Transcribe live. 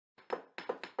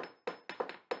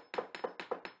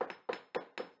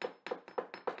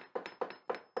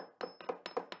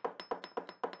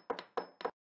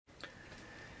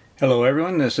Hello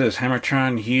everyone, this is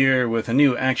HammerTron here with a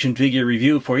new action figure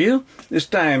review for you. This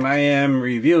time I am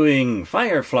reviewing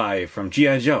Firefly from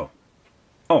G.I. Joe.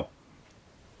 Oh,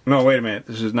 no, wait a minute,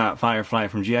 this is not Firefly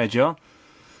from G.I. Joe.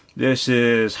 This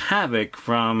is Havoc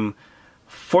from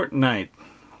Fortnite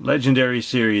Legendary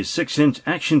Series 6-inch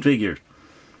action figure.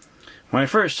 When I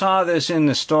first saw this in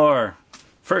the store,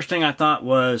 first thing I thought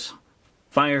was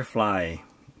Firefly,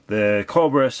 the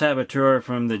Cobra Saboteur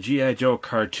from the G.I. Joe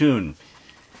cartoon.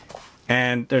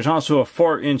 And there's also a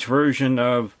 4-inch version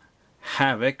of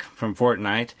Havoc from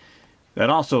Fortnite that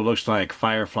also looks like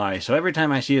Firefly. So every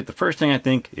time I see it, the first thing I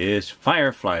think is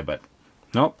Firefly, but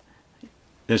nope,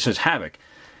 this is Havoc.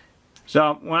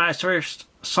 So when I first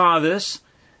saw this,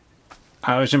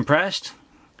 I was impressed.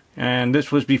 And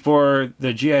this was before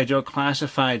the G.I. Joe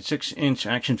Classified 6-inch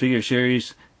action figure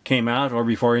series came out, or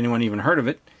before anyone even heard of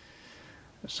it.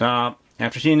 So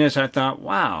after seeing this, I thought,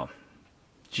 wow,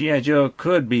 G.I. Joe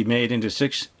could be made into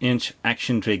 6-inch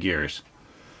action figures.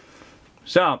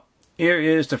 So, here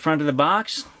is the front of the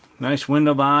box. Nice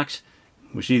window box.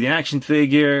 We see the action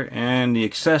figure and the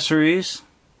accessories.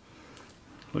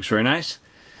 Looks very nice.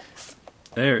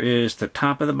 There is the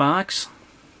top of the box.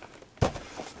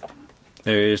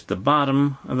 There is the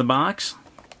bottom of the box.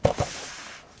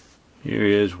 Here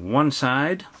is one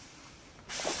side.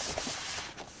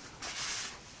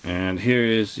 And here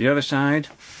is the other side.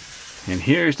 And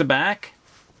here's the back.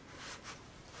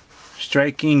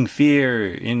 Striking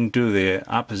fear into the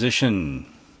opposition.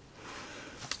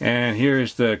 And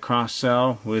here's the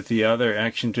cross-sell with the other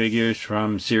action figures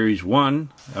from Series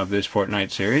 1 of this Fortnite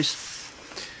series.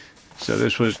 So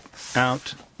this was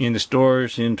out in the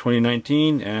stores in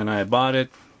 2019, and I bought it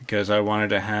because I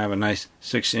wanted to have a nice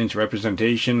 6-inch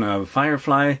representation of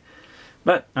Firefly.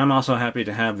 But I'm also happy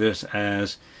to have this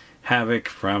as Havoc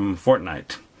from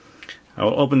Fortnite. I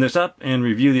will open this up and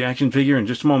review the action figure in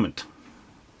just a moment.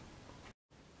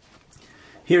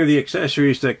 Here are the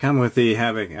accessories that come with the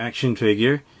Havoc action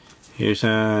figure. Here's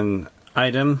an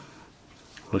item,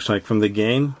 looks like from the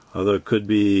game, although it could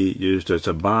be used as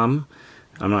a bomb.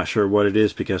 I'm not sure what it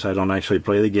is because I don't actually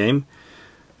play the game.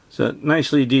 So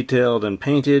nicely detailed and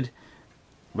painted,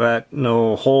 but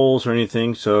no holes or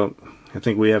anything, so I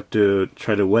think we have to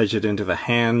try to wedge it into the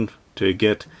hand to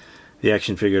get the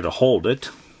action figure to hold it.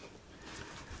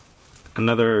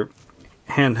 Another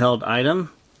handheld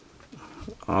item,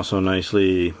 also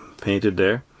nicely painted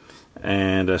there,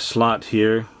 and a slot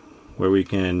here where we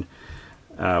can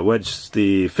wedge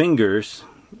the fingers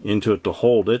into it to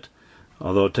hold it,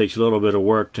 although it takes a little bit of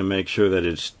work to make sure that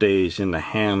it stays in the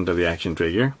hand of the action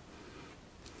figure.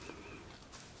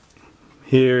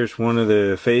 Here's one of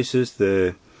the faces,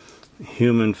 the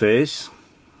human face.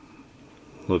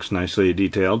 Looks nicely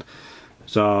detailed.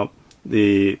 So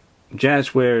the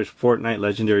Jazwares Fortnite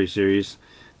Legendary Series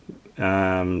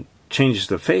changes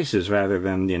the faces rather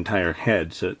than the entire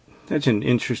head, so that's an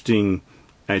interesting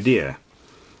idea.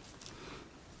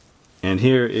 And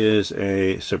here is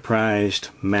a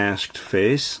surprised masked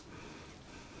face.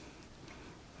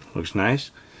 Looks nice.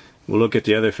 We'll look at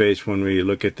the other face when we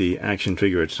look at the action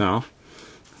figure itself.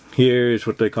 Here's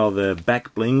what they call the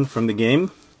back bling from the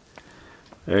game.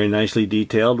 Very nicely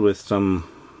detailed with some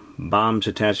bombs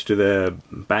attached to the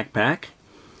backpack,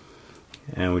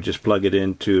 and we just plug it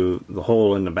into the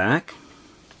hole in the back.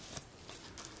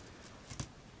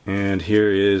 And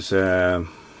here is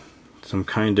some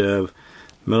kind of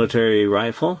military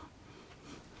rifle.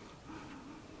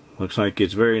 Looks like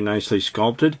it's very nicely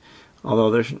sculpted, although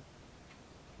there's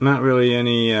not really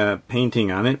any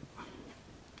painting on it,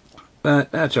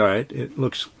 but that's alright. It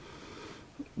looks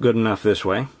good enough this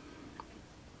way.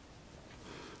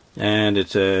 And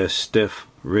it's a stiff,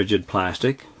 rigid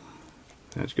plastic.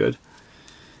 That's good.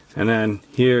 And then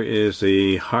here is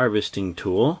the harvesting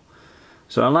tool.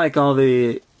 So I like all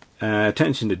the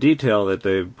attention to detail that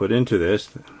they've put into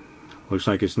this. Looks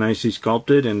like it's nicely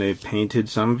sculpted and they've painted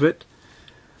some of it.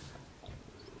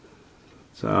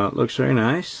 So it looks very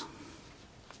nice.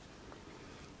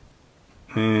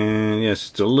 And yes,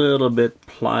 it's a little bit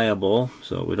pliable,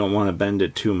 so we don't want to bend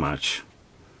it too much.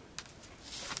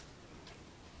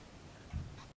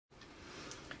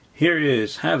 Here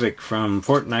is Havoc from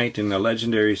Fortnite in the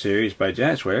Legendary Series by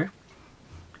Jazwares.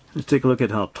 Let's take a look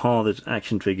at how tall this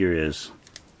action figure is.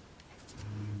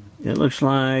 It looks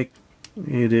like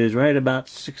it is right about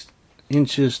 6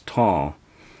 inches tall.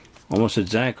 Almost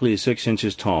exactly 6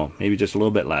 inches tall, maybe just a little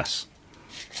bit less.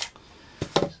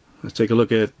 Let's take a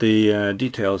look at the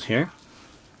details here.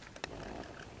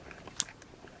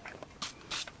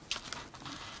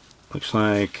 Looks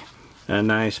like a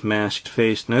nice masked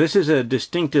face. Now this is a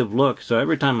distinctive look, so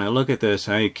every time I look at this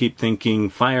I keep thinking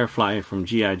Firefly from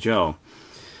G.I. Joe.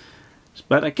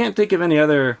 But I can't think of any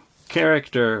other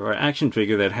character or action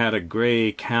figure that had a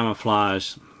gray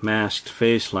camouflage masked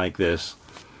face like this.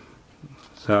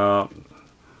 So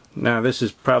now this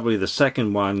is probably the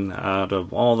second one out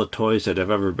of all the toys that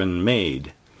have ever been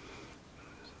made.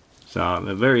 So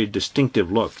a very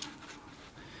distinctive look.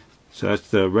 So that's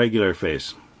the regular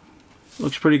face.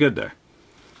 Looks pretty good there.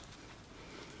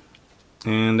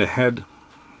 And the head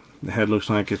looks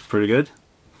like it's pretty good.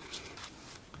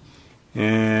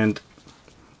 And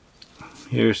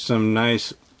here's some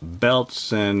nice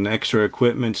belts and extra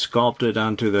equipment sculpted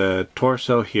onto the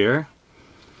torso here.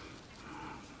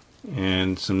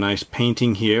 And some nice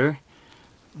painting here.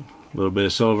 A little bit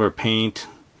of silver paint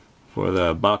for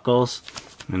the buckles.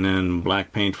 And then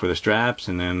black paint for the straps.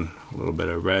 And then a little bit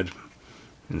of red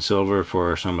and silver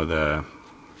for some of the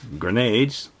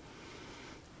grenades.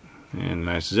 And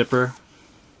nice zipper.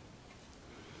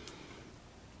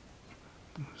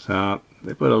 So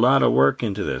they put a lot of work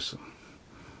into this.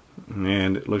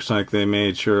 And it looks like they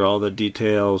made sure all the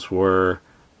details were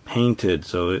painted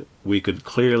so that we could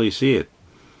clearly see it.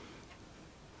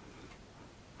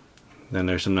 Then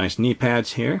there's some nice knee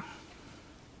pads here.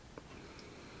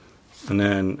 And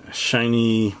then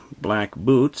shiny black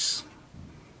boots.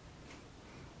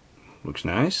 Looks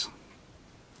nice.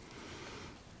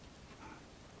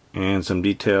 And some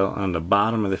detail on the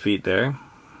bottom of the feet there.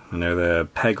 And they're the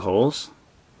peg holes.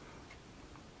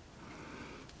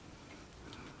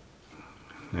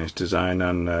 Nice design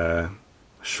on the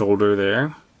shoulder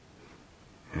there.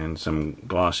 And some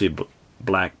glossy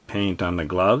black paint on the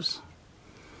gloves.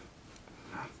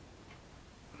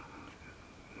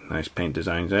 Nice paint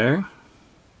designs there.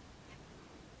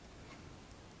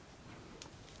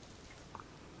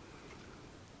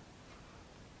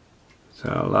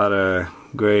 So a lot of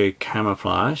gray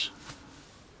camouflage.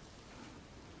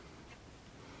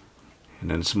 And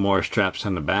then some more straps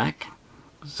on the back.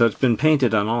 So it's been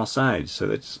painted on all sides, so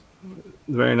that's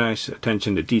very nice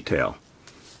attention to detail.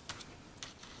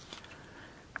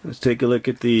 Let's take a look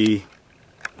at the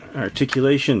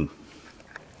articulation.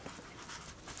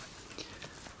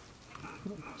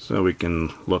 So we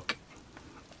can look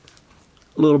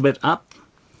a little bit up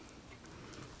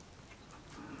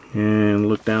and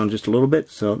look down just a little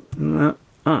bit. So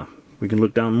we can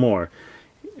look down more.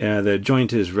 The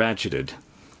joint is ratcheted.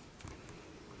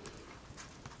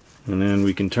 And then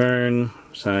we can turn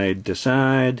side to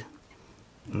side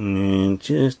and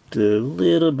just a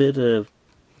little bit of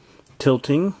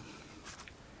tilting.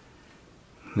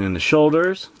 And then the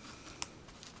shoulders,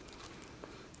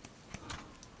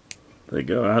 they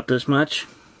go out this much.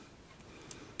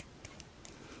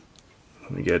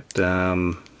 We get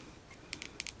not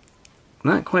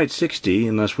quite 60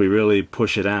 unless we really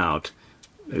push it out.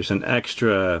 There's an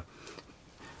extra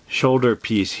shoulder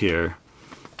piece here.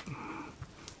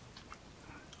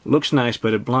 Looks nice,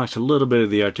 but it blocks a little bit of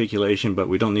the articulation, but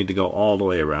we don't need to go all the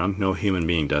way around. No human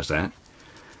being does that.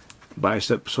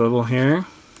 Bicep swivel here.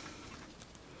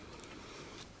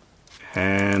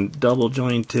 And double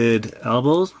jointed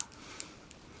elbows.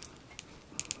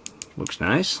 Looks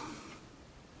nice.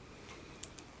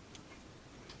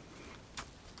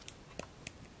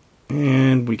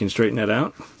 And we can straighten that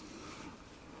out.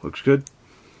 Looks good.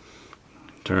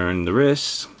 Turn the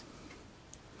wrists.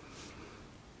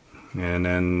 And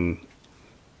then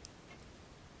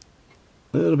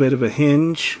a little bit of a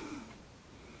hinge.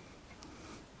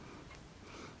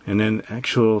 And then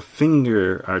actual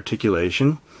finger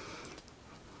articulation.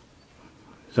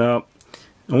 So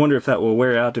I wonder if that will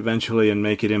wear out eventually and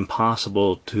make it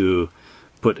impossible to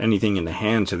put anything in the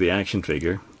hands of the action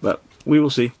figure. But we will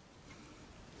see.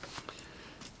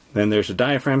 Then there's a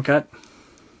diaphragm cut.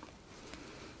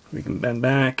 We can bend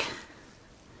back.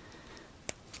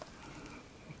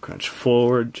 Crunch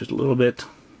forward just a little bit.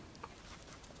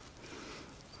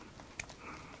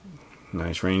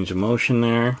 Nice range of motion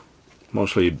there.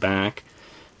 Mostly back.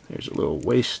 There's a little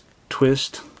waist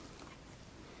twist.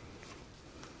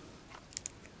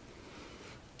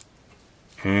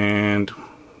 And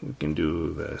we can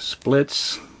do the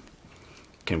splits.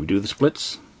 Can we do the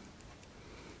splits?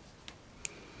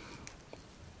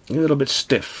 A little bit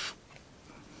stiff.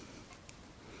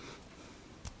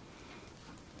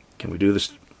 Can we do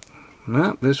this?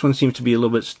 No, this one seems to be a little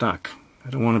bit stuck.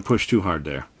 I don't want to push too hard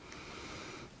there.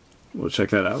 We'll check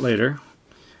that out later.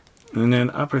 And then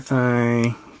upper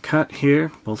thigh cut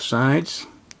here, both sides.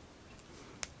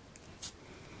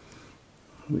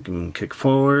 We can kick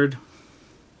forward.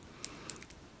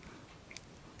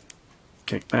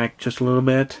 Kick back just a little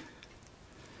bit.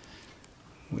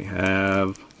 We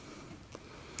have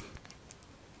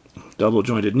double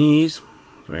jointed knees,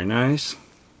 very nice.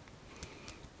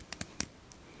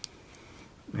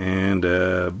 And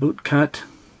a boot cut.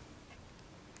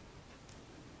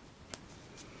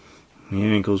 The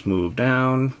ankles move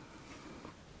down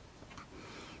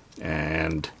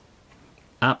and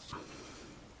up.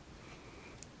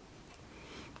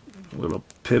 A little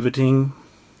pivoting.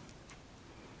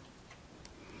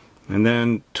 And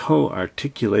then toe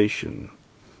articulation.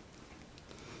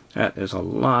 That is a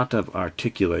lot of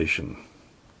articulation.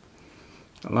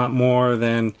 A lot more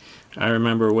than I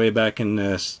remember way back in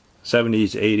the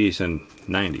 70s, 80s, and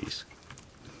 90s.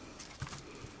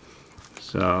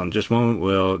 So in just a moment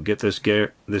we'll get this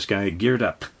guy geared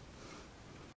up.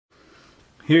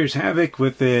 Here's Havoc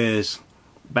with his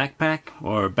backpack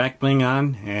or back bling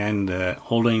on and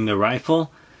holding the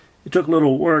rifle. It took a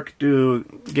little work to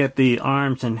get the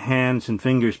arms and hands and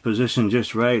fingers positioned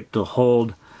just right to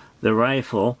hold the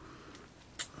rifle.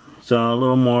 So a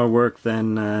little more work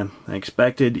than I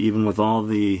expected, even with all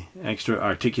the extra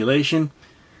articulation.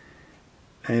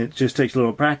 It just takes a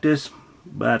little practice,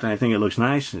 but I think it looks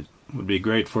nice. It would be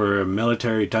great for a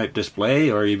military type display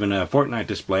or even a Fortnite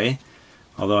display,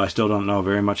 although I still don't know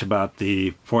very much about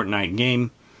the Fortnite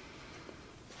game.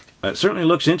 It certainly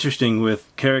looks interesting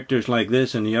with characters like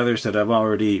this and the others that I've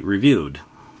already reviewed.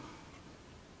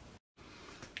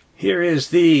 Here is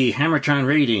the HammerTron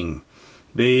rating.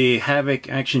 The Havoc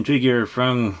action figure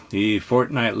from the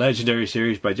Fortnite Legendary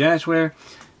series by Jazwares.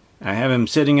 I have him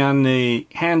sitting on the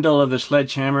handle of the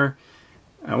sledgehammer.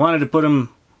 I wanted to put him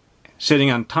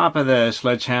sitting on top of the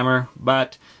sledgehammer,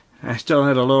 but I still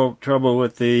had a little trouble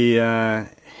with the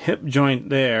hip joint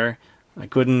there. I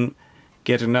couldn't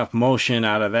get enough motion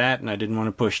out of that, and I didn't want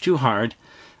to push too hard.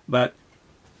 But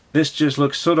this just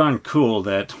looks so darn cool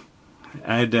that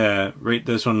I'd rate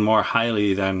this one more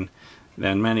highly than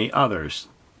many others,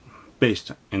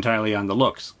 based entirely on the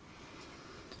looks.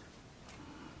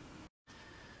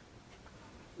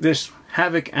 This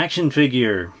Havoc action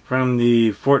figure from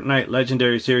the Fortnite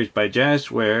Legendary series by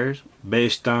Jazwares,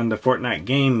 based on the Fortnite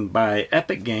game by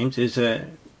Epic Games, is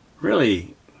a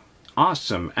really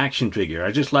awesome action figure.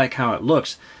 I just like how it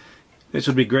looks. This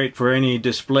would be great for any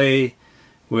display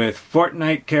with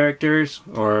Fortnite characters,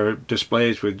 or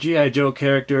displays with G.I. Joe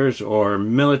characters, or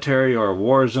military or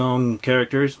Warzone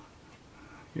characters.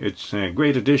 It's a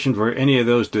great addition for any of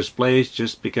those displays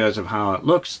just because of how it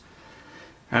looks.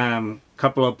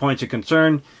 Couple of points of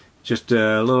concern. Just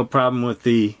a little problem with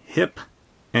the hip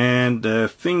and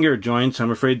finger joints. I'm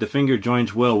afraid the finger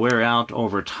joints will wear out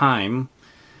over time,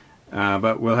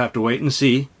 but we'll have to wait and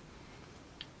see.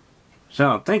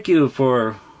 So thank you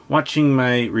for watching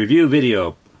my review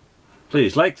video.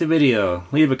 Please like the video,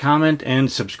 leave a comment,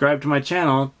 and subscribe to my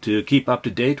channel to keep up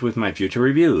to date with my future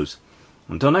reviews.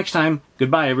 Until next time,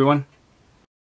 goodbye everyone.